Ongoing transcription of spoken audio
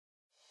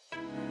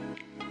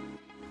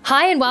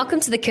Hi and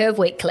welcome to The Curve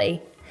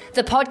Weekly,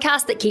 the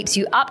podcast that keeps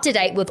you up to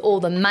date with all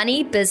the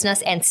money,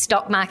 business and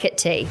stock market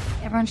tea.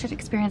 Everyone should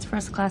experience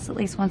first class at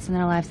least once in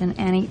their lives, and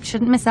Annie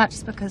shouldn't miss out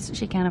just because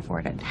she can't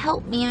afford it.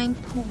 Help me, I'm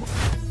poor.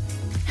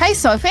 Hey,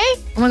 Sophie.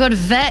 Oh my God,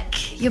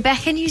 Vic, you're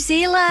back in New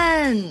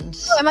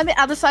Zealand. I'm on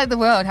the other side of the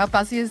world. How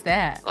buzzy is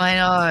that? I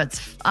know, it's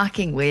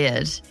fucking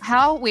weird.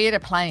 How weird are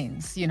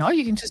planes? You know,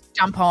 you can just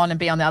jump on and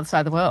be on the other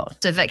side of the world.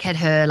 So Vic had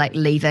her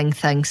leaving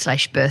thing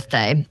 /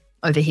 birthday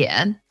over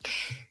here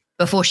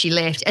before she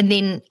left. And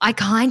then I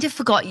kind of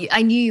forgot you.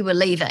 I knew you were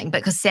leaving,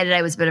 but because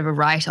Saturday was a bit of a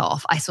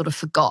write-off, I sort of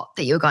forgot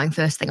that you were going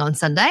first thing on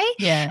Sunday.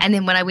 Yeah. And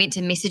then when I went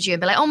to message you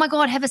and be like, oh my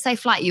God, have a safe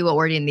flight, you were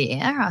already in the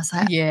air. I was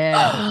like,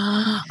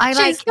 yeah.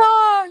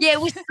 Yeah,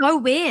 it was so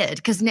weird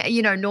because,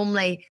 you know,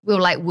 normally we'll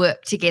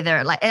work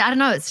together. I don't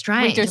know, it's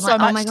strange. We do so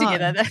much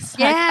together. That's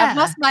I've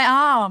lost my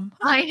arm.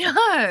 I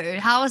know.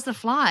 How was the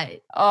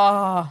flight?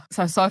 Oh,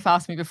 so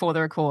asked me before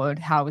the record,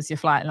 how was your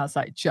flight? And I was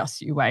like,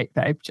 just you wait,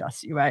 babe,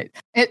 just you wait.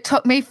 It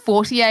took me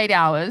 48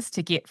 hours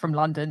to get from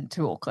London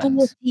to Auckland.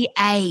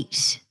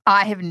 48.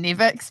 I have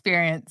never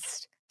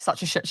experienced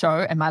such a shit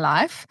show in my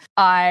life.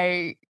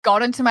 I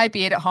got into my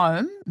bed at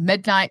home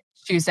midnight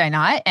Tuesday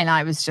night and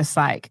I was just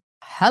like,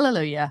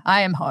 hallelujah,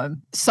 I am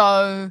home.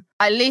 So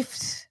I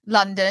left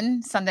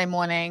London Sunday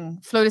morning,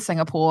 flew to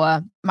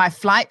Singapore. My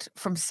flight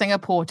from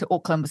Singapore to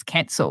Auckland was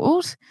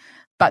cancelled,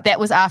 but that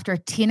was after a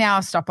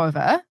 10-hour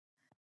stopover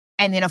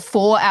and then a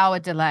 4-hour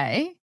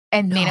delay,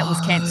 and then it was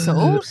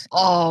cancelled.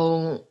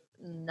 Oh,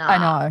 no. I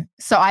know.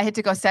 So I had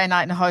to go stay a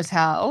night in a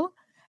hotel.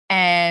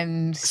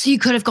 And so you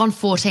could have gone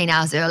 14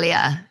 hours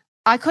earlier.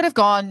 I could have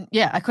gone. They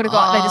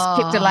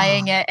just kept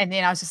delaying it. And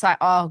then I was just like,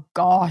 oh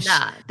gosh.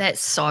 Nah, that's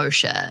so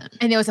shit.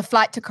 And there was a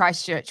flight to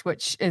Christchurch,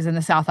 which is in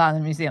the South Island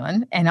of New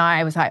Zealand. And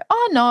I was like,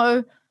 oh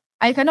no,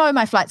 I know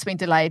my flight's been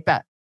delayed,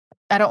 but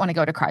I don't want to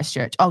go to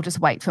Christchurch. I'll just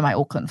wait for my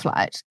Auckland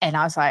flight. And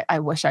I was like, I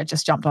wish I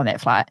just jumped on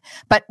that flight.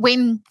 But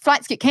when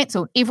flights get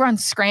cancelled,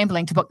 everyone's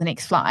scrambling to book the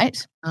next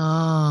flight.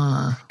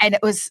 Oh. And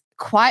it was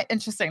quite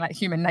interesting, like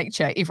human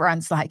nature.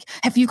 Everyone's like,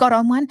 have you got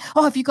on one?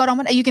 Oh, have you got on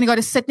one? Are you going to go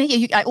to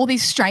Sydney? All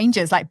these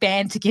strangers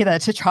band together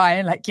to try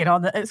and get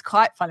on it. It's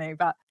quite funny.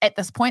 But at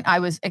this point, I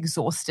was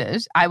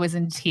exhausted. I was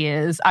in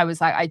tears. I was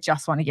like, I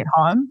just want to get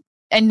home.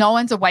 And no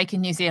one's awake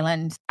in New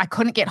Zealand. I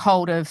couldn't get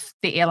hold of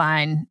the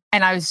airline.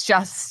 And I was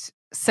just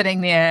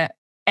sitting there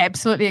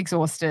absolutely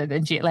exhausted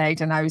and jet lagged.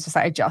 And I was just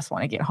like, I just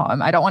want to get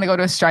home. I don't want to go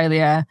to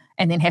Australia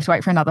and then have to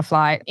wait for another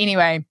flight.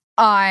 Anyway,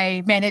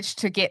 I managed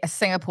to get a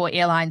Singapore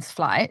Airlines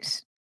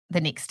flight the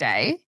next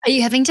day. Are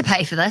you having to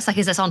pay for this?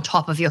 Is this on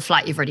top of your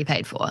flight you've already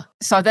paid for?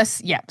 So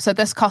this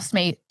cost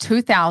me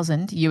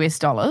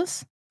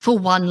 $2,000 for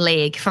one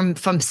leg from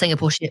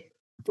Singapore ship.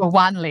 For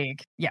one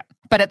leg, yeah.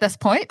 But at this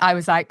point, I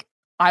was like,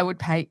 I would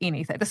pay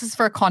anything. This is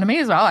for economy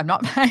as well. I'm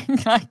not paying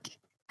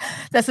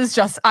this is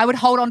just, I would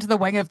hold on to the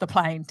wing of the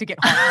plane to get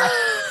home.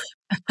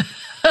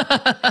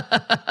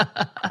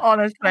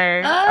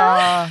 Honestly.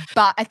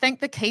 But I think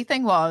the key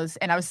thing was,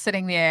 and I was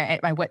sitting there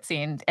at my wit's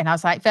end and I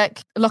was like, Vic,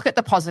 look at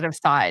the positive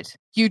side.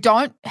 You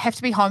don't have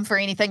to be home for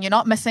anything. You're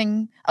not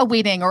missing a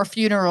wedding or a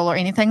funeral or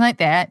anything like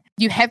that.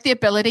 You have the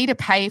ability to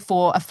pay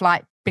for a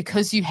flight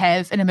because you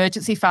have an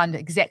emergency fund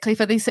exactly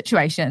for these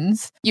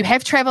situations. You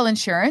have travel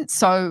insurance,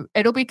 so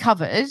it'll be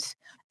covered.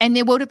 And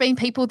there would have been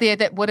people there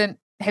that wouldn't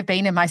have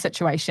been in my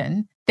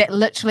situation that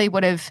literally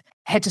would have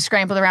had to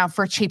scramble around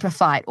for a cheaper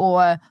flight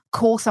or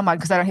call someone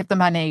because they don't have the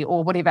money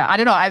or whatever. I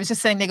don't know. I was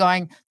just sitting there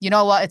going, you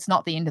know what? It's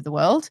not the end of the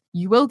world.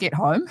 You will get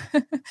home.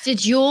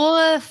 Did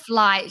your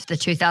flight, the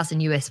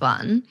 2,000 US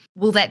one,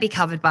 will that be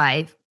covered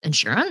by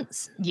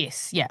insurance?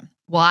 Yes. Yeah.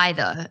 Why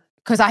though?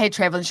 Because I had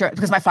travel insurance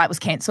because my flight was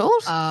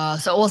cancelled.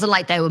 So it wasn't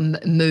like they were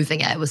moving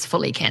it. It was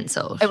fully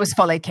cancelled. It was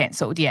fully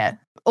cancelled, yeah.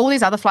 All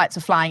these other flights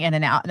are flying in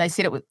and out, and they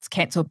said it was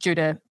cancelled due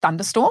to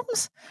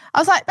thunderstorms. I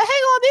was like, but hang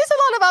on, there's a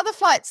lot of other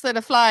flights that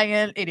are flying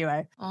in.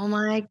 Anyway. Oh,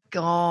 my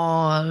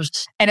God.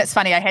 And it's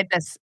funny, I had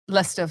this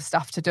list of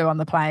stuff to do on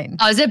the plane.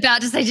 I was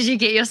about to say, did you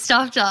get your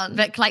stuff done?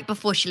 But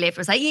before she left, it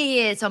was like,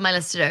 yeah, it's on my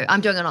list to do.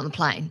 I'm doing it on the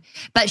plane.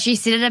 But she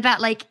said it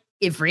about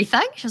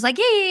everything. She was like,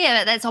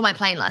 yeah, that's on my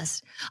plane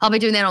list. I'll be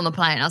doing that on the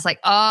plane. I was like,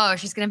 oh,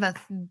 she's going to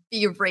have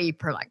a very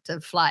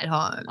productive flight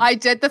home. I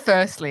did the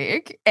first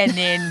leg, and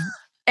then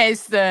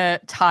as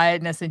the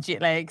tiredness and jet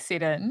lag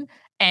set in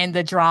and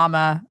the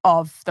drama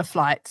of the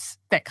flights,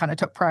 that kind of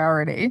took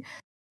priority.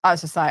 I was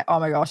just like, oh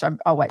my gosh,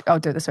 I'll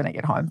do this when I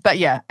get home. But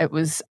yeah, it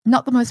was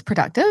not the most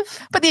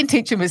productive, but the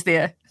intention was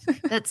there.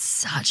 That's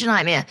such a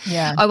nightmare.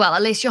 Yeah. Oh, well,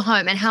 at least you're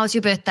home. And how's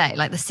your birthday?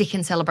 The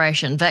second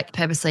celebration. Vic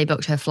purposely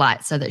booked her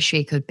flight so that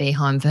she could be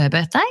home for her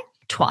birthday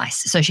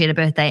twice. So she had a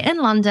birthday in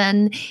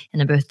London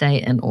and a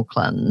birthday in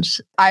Auckland.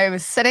 I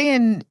was sitting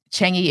in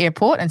Changi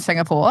Airport in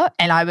Singapore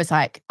and I was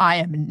like, I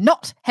am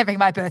not having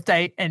my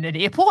birthday in an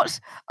airport.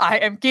 I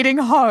am getting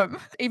home.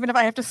 Even if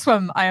I have to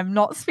swim, I am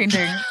not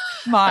spending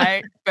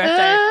my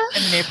birthday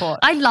in an airport.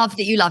 I love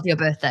that you love your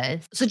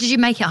birthday. So did you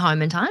make it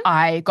home in time?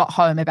 I got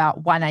home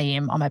about 1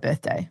 a.m. on my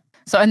birthday.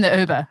 So in the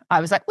Uber, I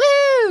was like,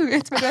 woo,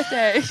 it's my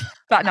birthday.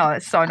 But no,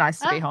 it's so nice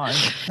to be home.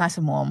 Nice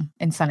and warm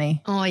and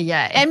sunny. Oh,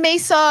 yeah. And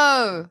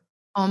Miso.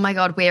 Oh, my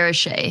God, where is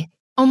she?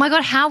 Oh, my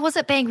God, how was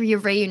it being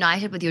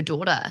reunited with your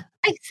daughter?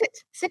 Hey,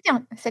 sit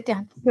down.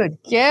 Good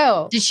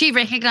girl. Did she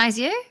recognize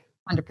you?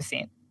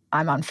 100%.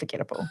 I'm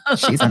unforgettable.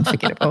 She's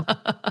unforgettable.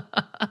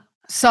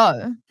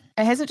 So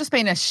it hasn't just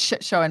been a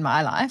shit show in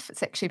my life.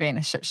 It's actually been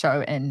a shit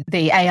show in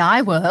the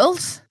AI world.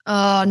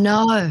 Oh,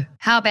 no.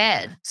 How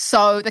bad?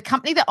 So the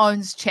company that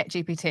owns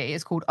ChatGPT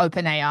is called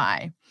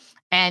OpenAI.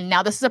 And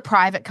now this is a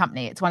private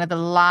company. It's one of the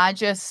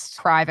largest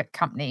private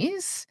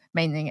companies,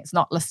 meaning it's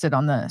not listed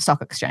on the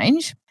stock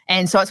exchange.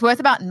 And so it's worth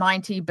about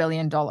 $90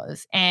 billion.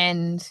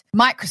 And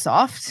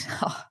Microsoft...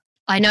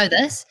 I know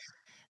this.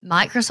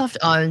 Microsoft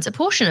owns a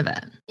portion of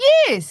it.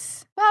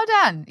 Yes. Well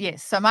done.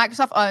 Yes. So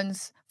Microsoft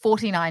owns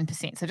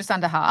 49%, so just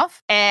under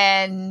half.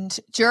 And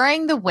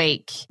during the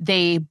week,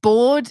 the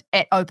board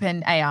at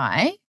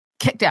OpenAI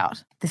kicked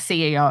out the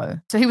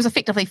CEO. So he was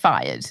effectively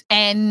fired.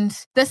 And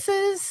this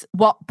is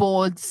what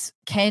boards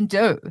can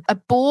do. A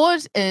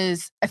board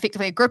is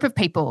effectively a group of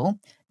people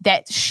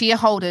that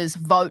shareholders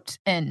vote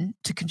in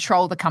to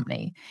control the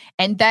company.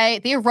 And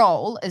their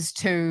role is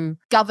to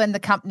govern the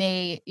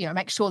company,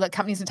 make sure that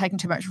companies aren't taking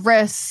too much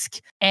risk.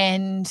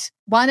 And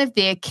one of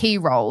their key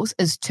roles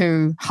is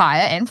to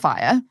hire and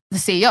fire the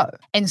CEO.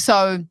 And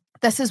so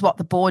this is what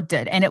the board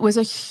did. And it was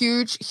a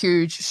huge,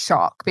 huge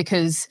shock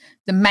because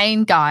the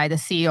main guy, the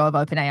CEO of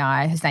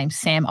OpenAI, his name's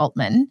Sam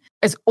Altman,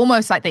 is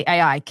almost like the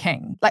AI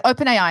king. Like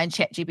OpenAI and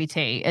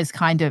ChatGPT is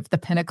kind of the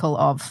pinnacle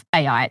of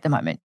AI at the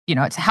moment.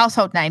 It's a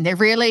household name. They're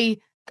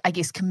really, I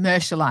guess,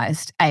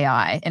 commercialized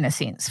AI in a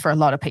sense for a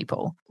lot of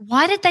people.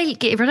 Why did they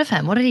get rid of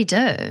him? What did he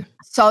do?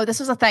 So this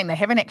was the thing. They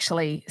haven't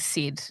actually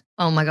said.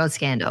 Oh my God,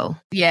 scandal.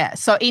 Yeah.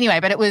 So anyway,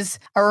 but it was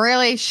a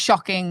really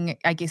shocking,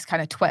 I guess,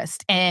 kind of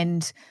twist.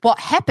 And what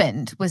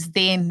happened was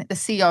then the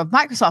CEO of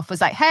Microsoft was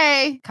like,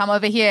 hey, come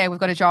over here. We've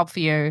got a job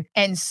for you.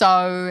 And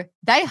so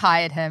they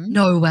hired him.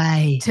 No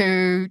way.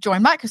 To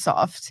join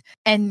Microsoft.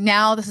 And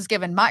now this has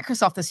given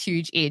Microsoft this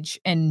huge edge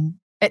in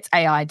its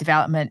AI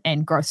development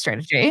and growth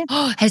strategy.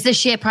 Has the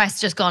share price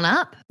just gone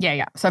up?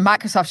 Yeah. So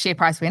Microsoft's share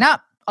price went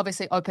up.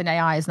 Obviously,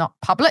 OpenAI is not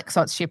public,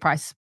 so its share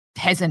price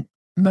hasn't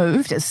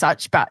moved as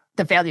such, but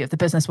the value of the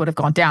business would have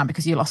gone down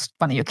because you lost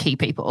one of your key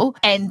people.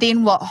 And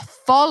then what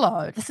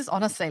followed, this is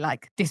honestly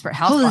like Desperate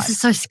Housewives. Oh, this is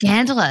so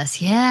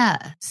scandalous.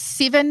 Yeah.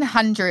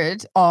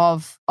 700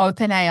 of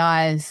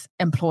OpenAI's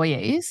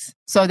employees,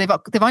 so they've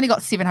only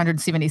got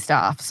 770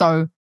 staff,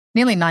 so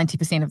nearly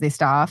 90% of their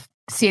staff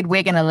said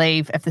we're going to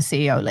leave if the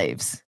CEO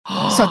leaves.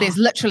 So there's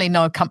literally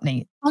no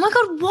company. Oh my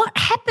God, what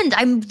happened?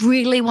 I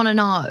really want to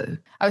know.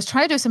 I was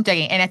trying to do some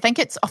digging, and I think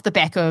it's off the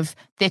back of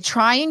they're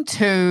trying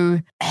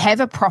to have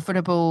a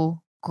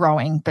profitable,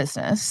 growing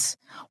business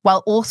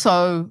while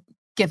also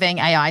giving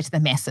AI to the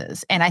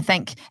masses. And I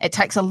think it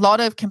takes a lot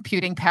of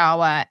computing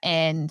power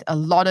and a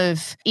lot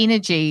of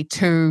energy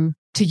to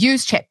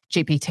use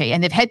ChatGPT,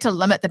 and they've had to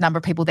limit the number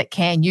of people that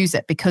can use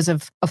it because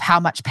of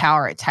how much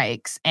power it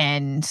takes.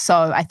 And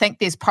so I think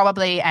there's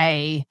probably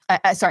a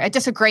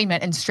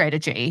disagreement in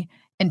strategy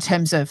in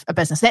terms of a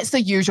business. That's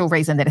the usual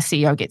reason that a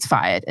CEO gets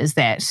fired, is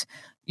that,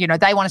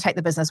 they want to take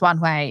the business one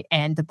way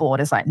and the board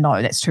is like,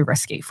 no, that's too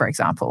risky, for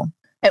example.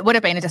 It would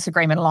have been a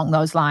disagreement along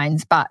those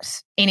lines.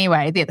 But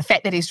anyway, the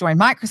fact that he's joined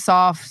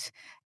Microsoft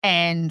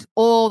and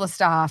all the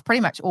staff, pretty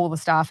much all the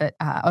staff at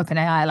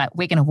OpenAI, like,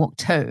 we're going to walk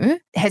too,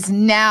 has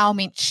now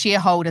meant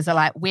shareholders are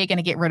like, we're going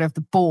to get rid of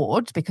the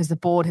board because the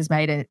board has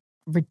made a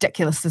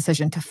ridiculous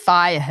decision to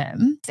fire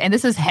him. And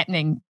this is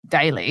happening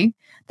daily.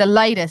 The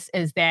latest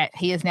is that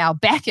he is now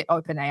back at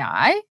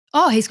OpenAI.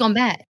 Oh, he's gone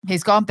back.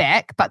 He's gone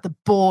back, but the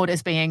board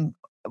is being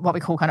what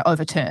we call kind of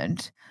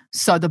overturned.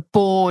 So the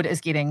board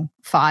is getting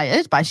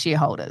fired by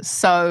shareholders.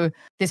 So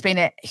there's been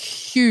a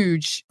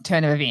huge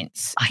turn of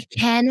events. I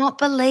cannot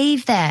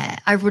believe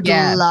that. I would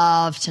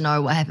love to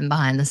know what happened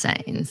behind the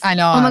scenes. I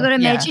know. Oh my God,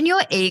 imagine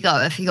your ego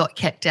if you got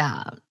kicked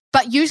out.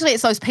 But usually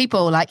it's those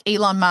people like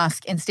Elon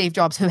Musk and Steve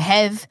Jobs who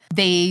have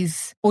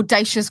these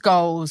audacious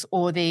goals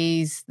or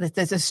there's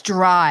this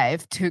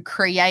drive to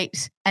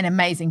create an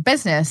amazing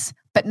business,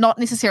 but not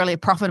necessarily a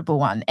profitable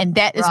one. And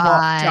that is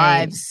what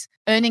drives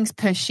earnings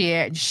per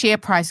share and share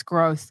price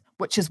growth,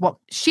 which is what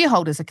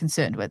shareholders are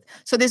concerned with.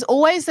 So there's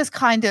always this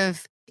kind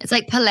of... It's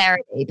like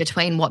polarity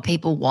between what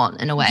people want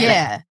in a way.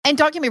 Yeah. And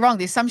don't get me wrong,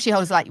 there's some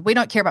shareholders like, we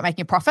don't care about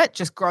making a profit,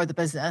 just grow the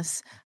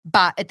business.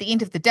 But at the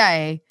end of the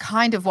day,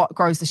 kind of what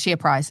grows the share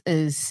price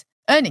is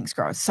earnings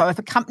growth. So if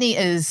a company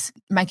is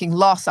making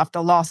loss after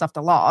loss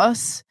after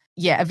loss,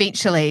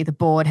 eventually the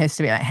board has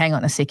to be like, hang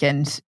on a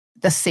second,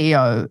 the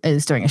CEO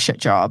is doing a shit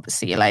job.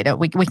 See you later.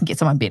 We can get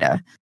someone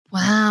better.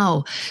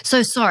 Wow.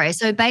 So sorry.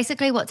 So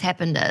basically what's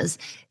happened is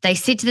they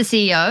said to the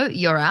CEO,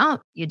 you're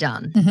out, you're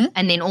done. Mm-hmm.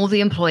 And then all the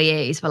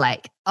employees were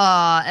like,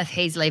 oh, if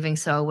he's leaving,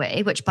 so are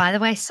we. Which, by the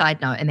way, side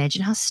note,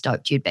 imagine how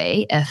stoked you'd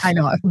be if I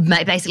know.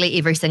 Basically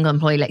every single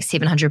employee, like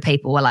 700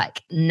 people were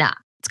like, nah,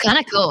 It's kind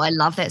of cool. I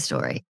love that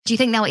story. Do you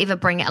think they'll ever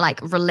bring it,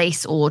 like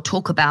release or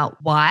talk about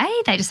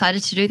why they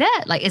decided to do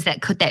that? Like,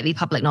 could that be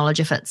public knowledge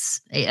if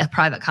it's a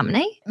private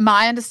company?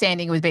 My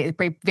understanding would be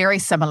very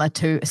similar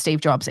to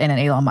Steve Jobs and an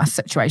Elon Musk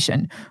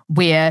situation,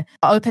 where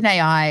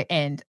OpenAI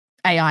and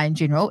AI in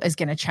general is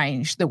going to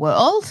change the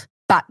world.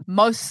 But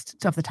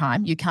most of the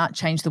time, you can't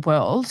change the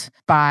world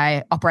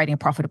by operating a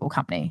profitable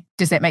company.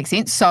 Does that make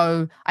sense?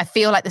 So I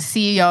feel like the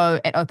CEO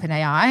at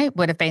OpenAI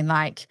would have been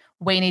like,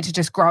 we need to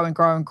just grow and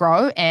grow and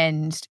grow.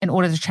 And in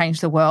order to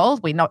change the world,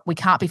 we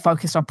can't be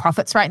focused on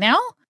profits right now.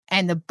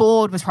 And the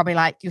board was probably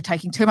like, you're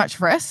taking too much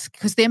risk,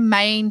 because their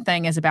main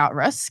thing is about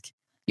risk.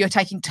 You're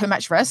taking too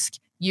much risk.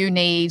 You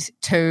need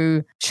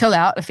to chill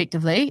out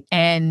effectively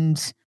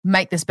and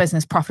make this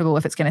business profitable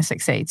if it's going to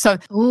succeed. So,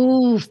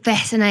 ooh,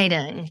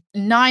 fascinating.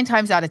 9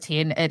 times out of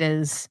 10, it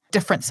is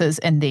differences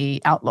in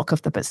the outlook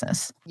of the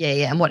business.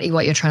 Yeah, and what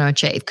you're trying to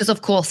achieve. Because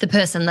of course, the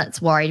person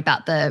that's worried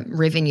about the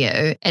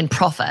revenue and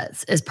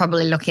profits is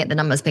probably looking at the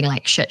numbers being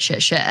like, shit,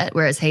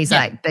 whereas he's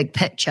like big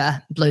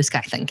picture, blue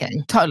sky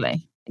thinking.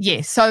 Totally.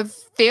 Yes. So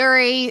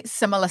very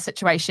similar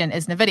situation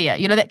is NVIDIA.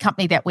 You know, that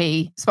company that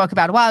we spoke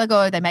about a while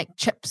ago, they make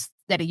chips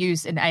that are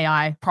used in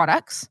AI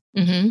products.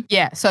 Mm-hmm.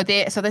 Yeah. So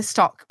this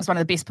stock was one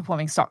of the best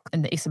performing stocks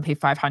in the S&P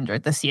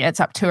 500 this year. It's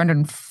up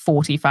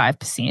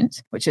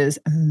 245%, which is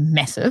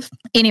massive.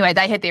 Anyway,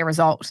 they had their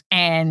result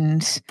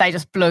and they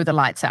just blew the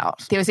lights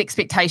out. There was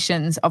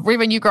expectations of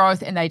revenue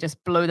growth and they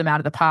just blew them out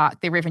of the park.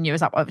 Their revenue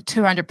is up over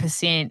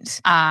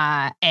 200%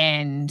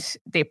 and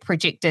they're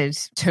projected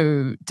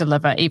to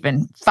deliver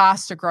even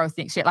faster growth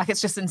next year. Like,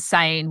 it's just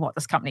insane what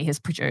this company has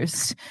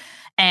produced.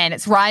 And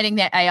it's riding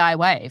that AI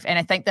wave. And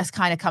I think this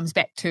kind of comes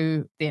back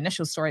to the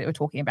initial story that we're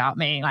talking about,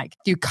 meaning like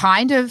you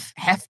kind of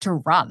have to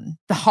run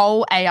the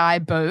whole AI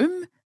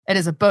boom. It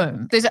is a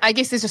boom. I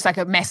guess there's just like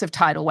a massive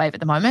tidal wave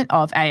at the moment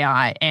of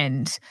AI,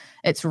 and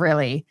it's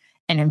really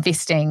an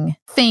investing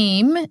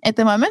theme at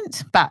the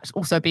moment. But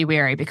also be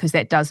wary, because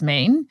that does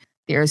mean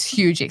there is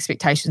huge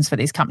expectations for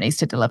these companies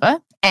to deliver.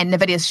 And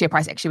NVIDIA's share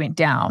price actually went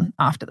down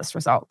after this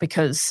result,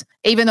 because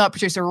even though it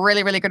produced a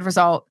really, really good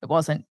result, it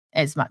wasn't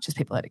as much as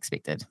people had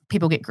expected.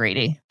 People get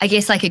greedy. I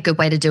guess like a good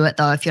way to do it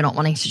though, if you're not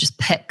wanting to just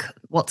pick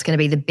what's going to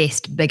be the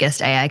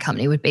biggest AI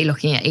company, would be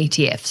looking at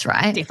ETFs,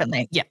 right?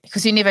 Definitely. Yeah.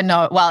 Because you never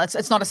know. Well,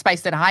 it's not a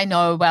space that I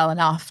know well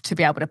enough to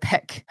be able to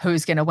pick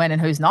who's going to win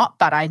and who's not.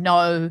 But I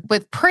know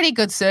with pretty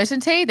good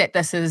certainty that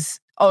this is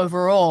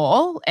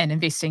overall an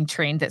investing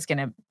trend that's going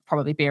to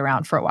probably be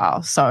around for a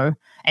while. So,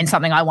 and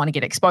something I want to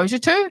get exposure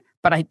to.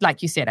 But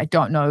like you said, I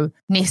don't know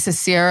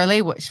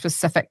necessarily which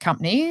specific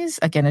companies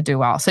are going to do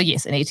well. So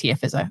yes, an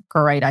ETF is a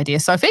great idea.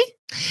 Sophie?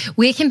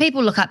 Where can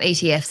people look up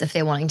ETFs if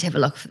they're wanting to have a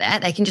look for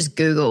that? They can just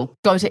Google.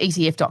 Go to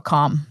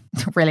ETF.com.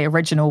 Really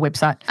original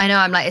website. I know,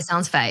 I'm like, it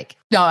sounds fake.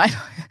 No,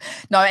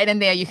 and in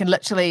there you can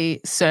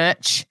literally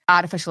search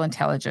artificial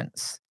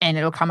intelligence and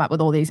it'll come up with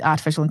all these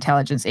artificial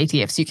intelligence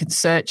ETFs. You can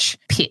search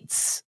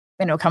pets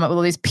and it'll come up with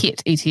all these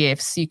pet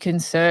ETFs. You can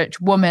search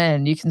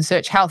women, you can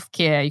search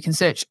healthcare, you can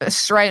search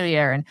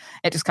Australia, and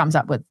it just comes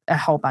up with a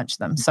whole bunch of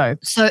them. So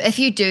if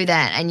you do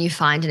that and you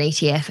find an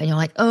ETF and you're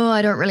like, oh,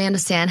 I don't really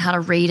understand how to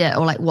read it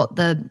or like what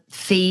the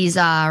fees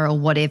are or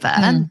whatever,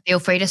 feel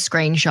free to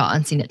screenshot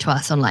and send it to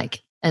us on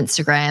like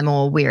Instagram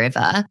or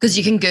wherever, because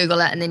you can Google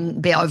it and then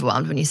be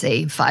overwhelmed when you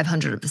see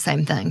 500 of the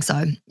same thing.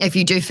 So if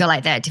you do feel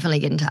like that, definitely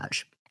get in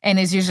touch. And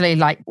there's usually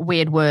like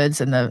weird words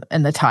in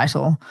the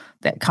title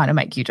that kind of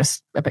make you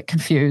just a bit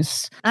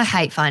confused. I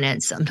hate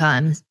finance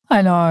sometimes.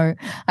 I know.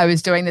 I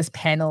was doing this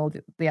panel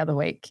the other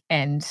week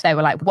and they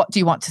were like, what do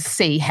you want to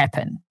see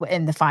happen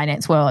in the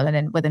finance world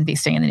and with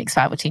investing in the next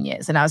 5 or 10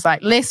 years? And I was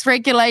like, less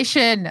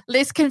regulation,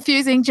 less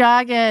confusing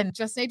jargon,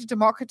 just need to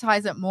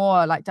democratize it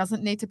more. Like,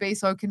 doesn't need to be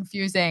so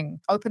confusing.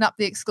 Open up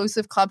the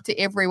exclusive club to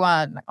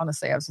everyone. Like,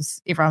 honestly,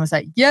 everyone was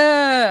like,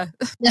 yeah,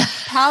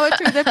 power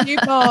to the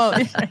people.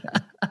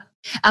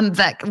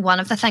 Vic, one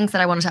of the things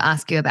that I wanted to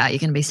ask you about, you're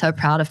going to be so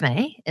proud of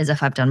me, as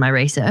if I've done my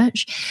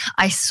research.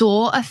 I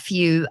saw a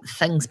few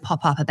things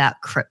pop up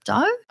about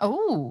crypto.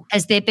 Oh.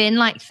 Has there been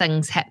like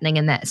things happening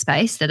in that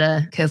space that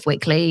are Curve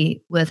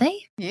Weekly worthy?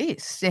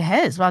 Yes, there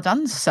has. Well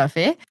done,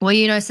 Sophie.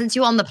 Well, since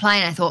you're on the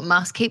plane, I thought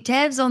must keep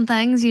tabs on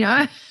things,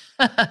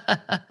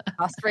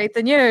 Must read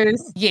the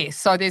news. Yes,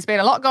 so there's been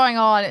a lot going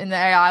on in the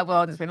AI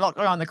world. There's been a lot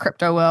going on in the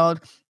crypto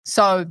world.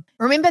 So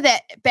remember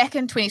that back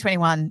in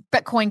 2021,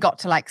 Bitcoin got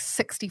to like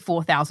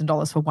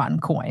 $64,000 for one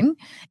coin.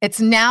 It's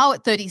now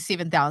at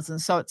 $37,000.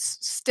 So it's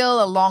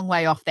still a long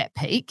way off that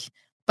peak,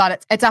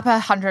 but it's up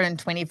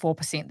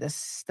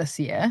 124% this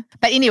year.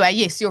 But anyway,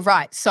 yes, you're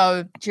right.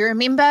 So do you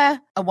remember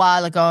a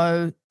while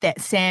ago that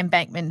Sam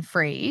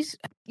Bankman-Fried?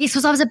 Yes,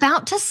 because I was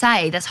about to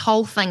say this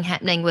whole thing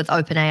happening with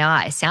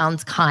OpenAI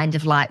sounds kind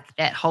of like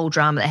that whole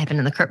drama that happened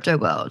in the crypto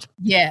world.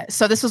 Yeah,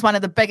 so this was one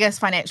of the biggest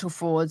financial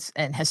frauds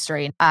in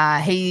history.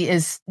 He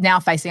is now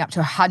facing up to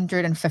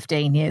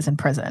 115 years in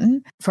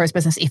prison for his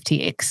business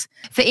FTX.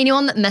 For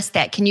anyone that missed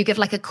that, can you give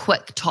like a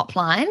quick top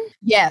line?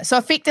 Yeah, so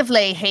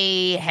effectively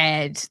he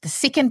had the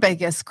second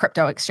biggest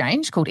crypto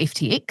exchange called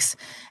FTX.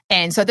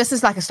 And so this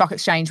is like a stock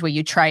exchange where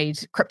you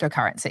trade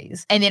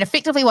cryptocurrencies. And then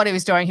effectively what he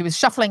was doing, he was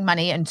shuffling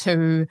money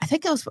into, I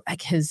think it was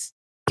like his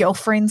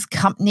girlfriend's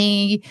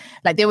company.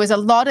 Like there was a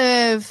lot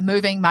of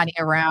moving money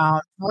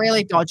around,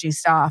 really dodgy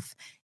stuff.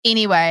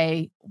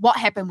 Anyway, what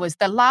happened was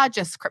the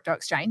largest crypto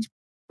exchange,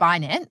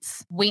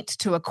 Binance, went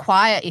to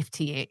acquire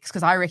FTX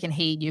because I reckon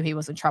he knew he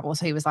was in trouble.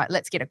 So he was like,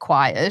 let's get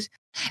acquired.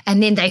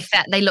 And then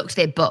they looked at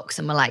their books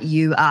and were like,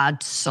 you are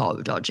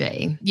so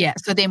dodgy. Yeah.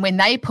 So then when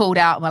they pulled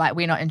out and were like,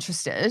 we're not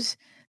interested,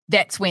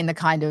 that's when the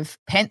kind of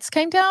pants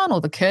came down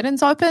or the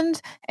curtains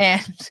opened.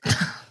 And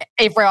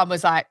everyone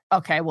was like,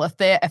 okay, well,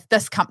 if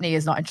this company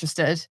is not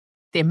interested,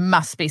 there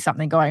must be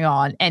something going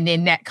on. And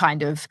then that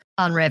kind of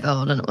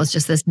unraveled and it was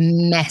just this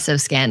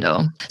massive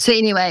scandal. So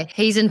anyway,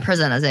 he's in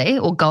prison, is he?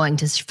 Or going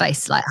to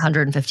face like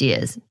 150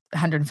 years?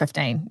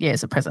 115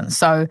 years of prison.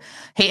 So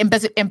he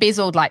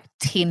embezzled like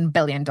 $10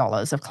 billion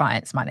of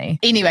clients' money.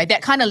 Anyway,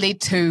 that kind of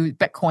led to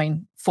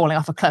Bitcoin falling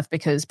off a cliff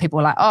because people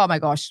were like, oh my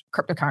gosh,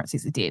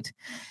 cryptocurrencies are dead.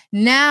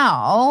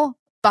 Now,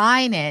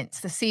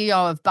 Binance, the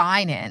CEO of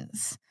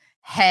Binance,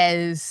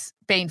 has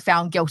been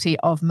found guilty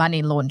of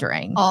money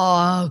laundering.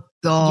 Oh,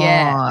 God.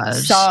 Yeah.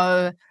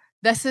 So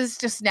this has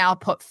just now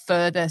put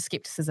further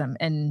skepticism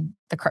in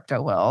the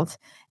crypto world.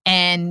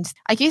 And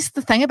I guess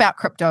the thing about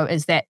crypto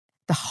is that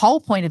the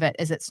whole point of it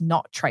is it's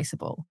not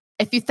traceable.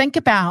 If you think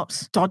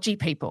about dodgy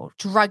people,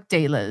 drug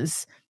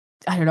dealers,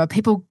 I don't know,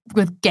 people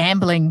with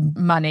gambling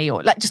money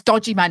or like just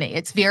dodgy money,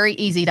 it's very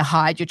easy to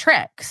hide your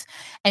tracks.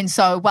 And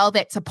so while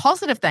that's a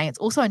positive thing, it's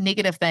also a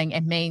negative thing.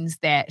 It means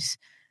that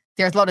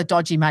there's a lot of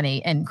dodgy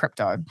money in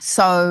crypto.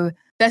 So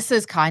this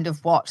is kind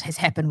of what has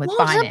happened with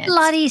Binance. What a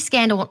bloody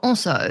scandal.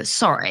 Also,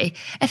 sorry,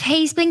 if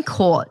he's been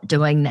caught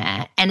doing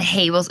that and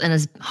he was in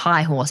his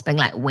high horse being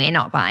like, we're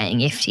not buying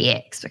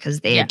FTX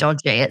because they're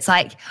dodgy. It's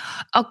like,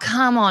 oh,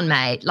 come on,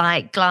 mate.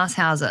 Like glass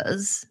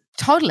houses.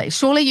 Totally.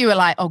 Surely you were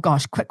like, oh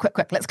gosh, quick,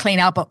 let's clean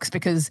our books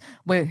because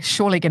we're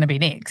surely going to be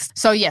next.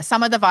 So yeah,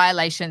 some of the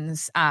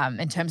violations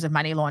in terms of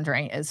money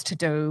laundering is to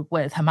do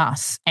with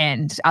Hamas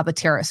and other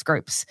terrorist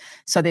groups.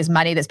 So there's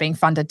money that's being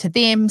funded to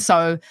them.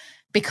 So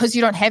because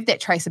you don't have that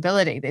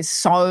traceability, there's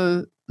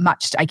so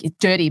much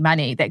dirty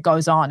money that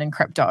goes on in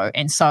crypto.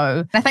 And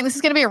so I think this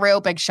is going to be a real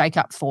big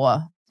shakeup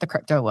for the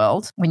crypto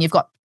world when you've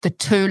got the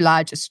two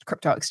largest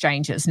crypto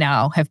exchanges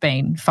now have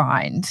been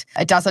fined.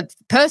 It doesn't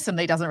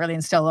really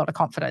instill a lot of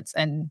confidence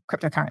in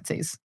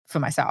cryptocurrencies for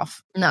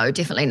myself. No,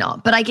 definitely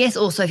not. But I guess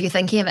also if you're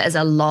thinking of it as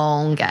a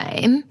long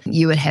game,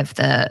 you would have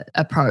the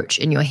approach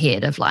in your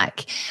head of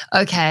like,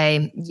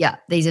 okay, yeah,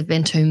 these have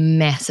been two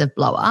massive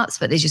blow-ups,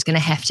 but there's just going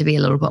to have to be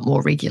a little bit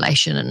more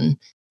regulation and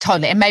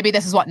totally. And maybe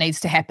this is what needs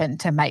to happen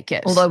to make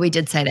it. Although we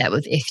did say that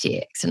with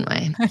FTX, didn't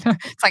we?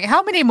 It's like,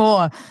 how many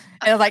more?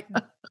 And like,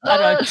 I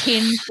don't know,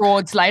 10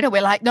 frauds later,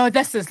 we're like, no,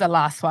 this is the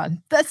last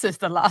one. This is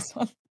the last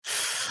one.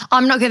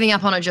 I'm not giving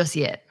up on it just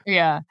yet.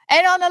 Yeah.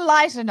 And on a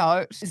lighter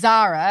note,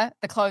 Zara,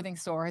 the clothing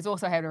store, has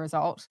also had a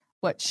result,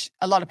 which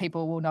a lot of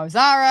people will know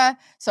Zara.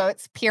 So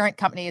its parent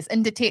company is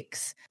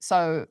Inditex.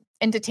 So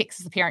Inditex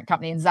is the parent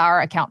company and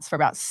Zara accounts for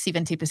about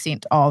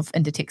 70% of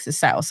Inditex's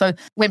sales. So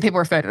when people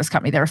refer to this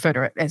company, they refer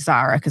to it as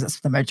Zara because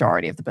it's the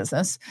majority of the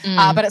business.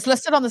 But it's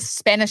listed on the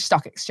Spanish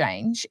stock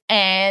exchange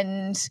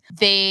and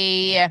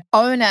the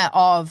owner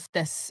of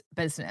this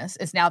business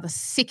is now the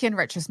second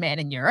richest man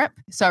in Europe.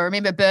 So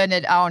remember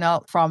Bernard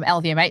Arnault from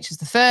LVMH is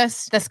the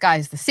first. This guy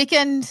is the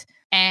second.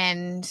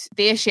 And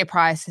their share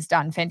price has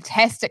done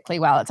fantastically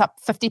well. It's up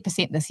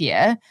 50% this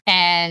year.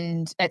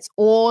 And it's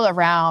all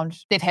around,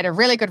 they've had a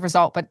really good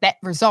result, but that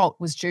result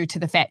was due to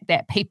the fact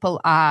that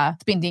people are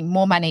spending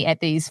more money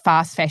at these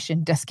fast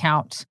fashion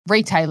discount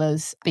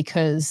retailers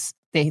because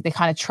they're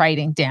kind of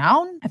trading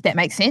down, if that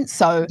makes sense.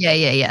 So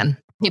yeah.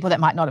 People that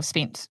might not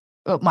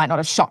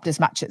have shopped as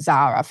much at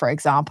Zara, for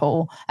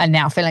example, are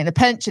now feeling the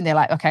pinch and they're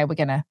like, okay, we're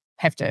going to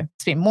have to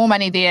spend more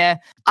money there.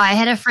 I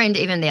had a friend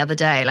even the other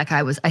day, like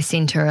I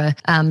sent her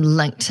a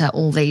link to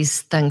all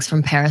these things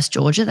from Paris,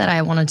 Georgia that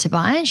I wanted to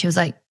buy. And she was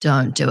like,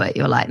 don't do it.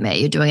 You're like me.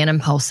 You're doing it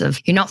impulsive.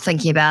 You're not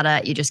thinking about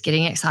it. You're just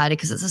getting excited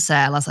because it's a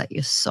sale. I was like,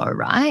 you're so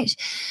right.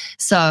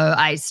 So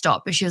I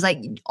stopped. But she was like,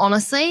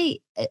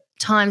 honestly, at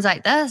times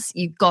like this,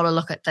 you've got to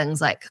look at things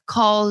like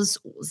COS,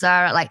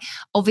 Zara. Like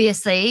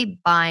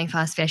obviously buying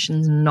fast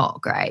fashion's not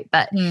great.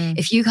 But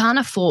if you can't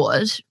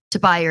afford to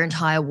buy your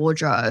entire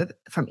wardrobe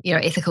from,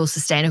 ethical,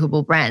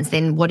 sustainable brands,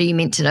 then what are you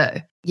meant to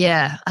do?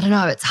 Yeah, I don't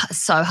know. It's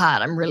so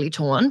hard. I'm really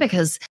torn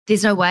because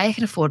there's no way I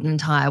can afford an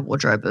entire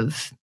wardrobe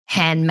of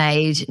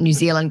handmade New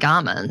Zealand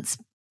garments.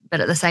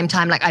 But at the same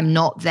time, like I'm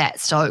not that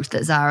stoked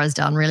that Zara's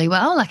done really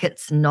well. Like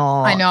it's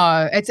not. I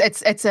know.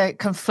 It's a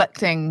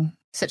conflicting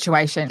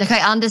situation. Like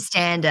I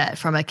understand it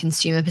from a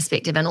consumer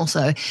perspective, and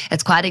also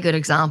it's quite a good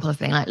example of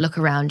being like, look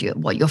around you,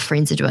 what your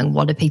friends are doing,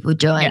 what are people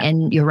doing? Yeah.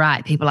 And you're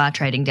right, people are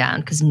trading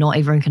down because not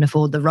everyone can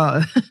afford the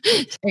row.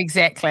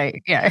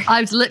 Exactly. Yeah.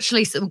 I've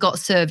literally got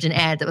served an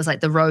ad that was like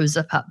the row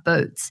zip-up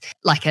boots,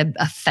 like a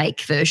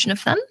fake version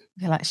of them.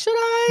 You're like, should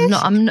I? No,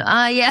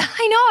 yeah,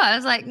 I know. I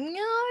was like, no,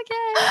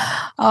 okay.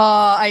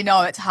 Oh, I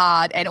know it's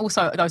hard. And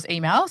also those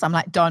emails, I'm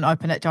like, don't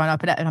open it.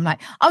 And I'm like,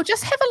 I'll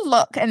just have a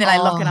look. And then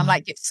I look and I'm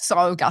like, get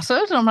so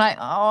gutted. And I'm like,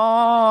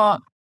 oh,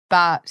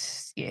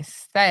 but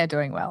yes, they are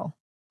doing well.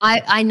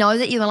 I know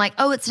that you were like,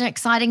 oh, it's an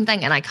exciting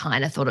thing. And I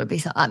kind of thought it would be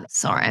so. I'm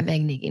sorry, I'm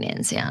being Niggy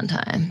Nancy, aren't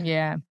I?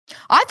 Yeah.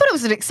 I thought it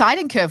was an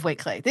exciting Curve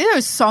Weekly. There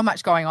was so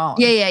much going on.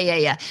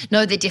 Yeah.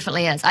 No, there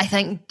definitely is. I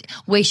think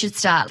we should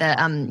start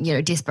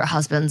the, Desperate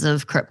Husbands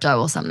of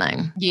Crypto or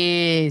something.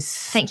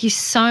 Yes. Thank you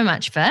so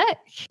much, Vic.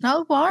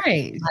 No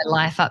worries. My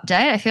life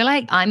update. I feel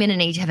like I'm going to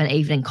need to have an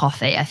evening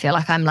coffee. I feel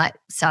like I'm like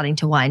starting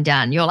to wind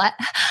down. You're like,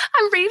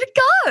 I'm ready to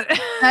go.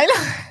 I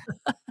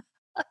know.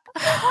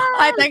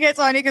 I think it's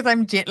only because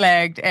I'm jet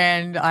lagged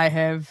and I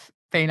have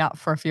been up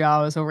for a few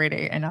hours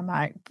already and I'm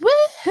like,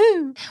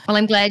 woohoo. Well,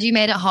 I'm glad you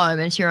made it home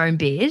into your own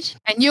bed.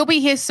 And you'll be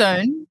here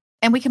soon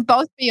and we can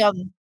both be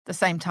on the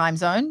same time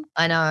zone.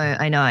 I know.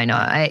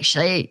 I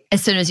actually,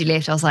 as soon as you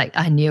left, I was like,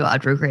 I knew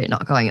I'd regret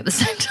not going at the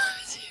same time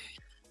as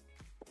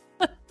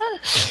you.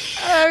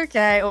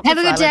 Okay. Have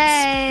a good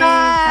day.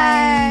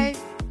 Bye.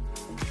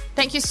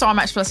 Thank you so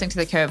much for listening to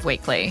The Curve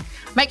Weekly.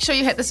 Make sure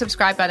you hit the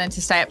subscribe button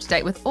to stay up to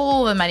date with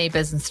all the money,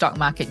 biz and stock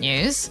market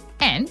news.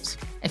 And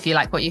if you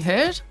like what you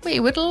heard, we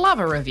would love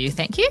a review.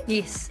 Thank you.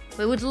 Yes,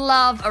 we would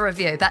love a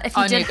review. But if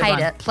you did hate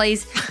it,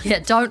 please,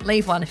 don't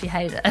leave one if you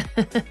hate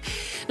it.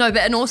 No,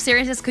 but in all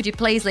seriousness, could you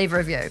please leave a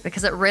review?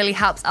 Because it really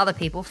helps other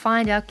people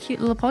find our cute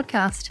little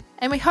podcast.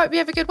 And we hope you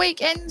have a good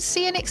week and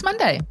see you next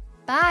Monday.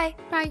 Bye.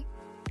 Bye.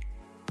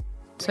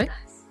 Sweet.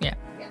 Nice. Yeah.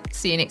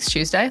 See you next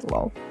Tuesday.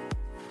 Lol.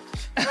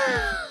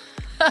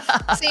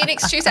 See you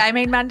next Tuesday. I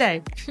mean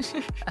Monday.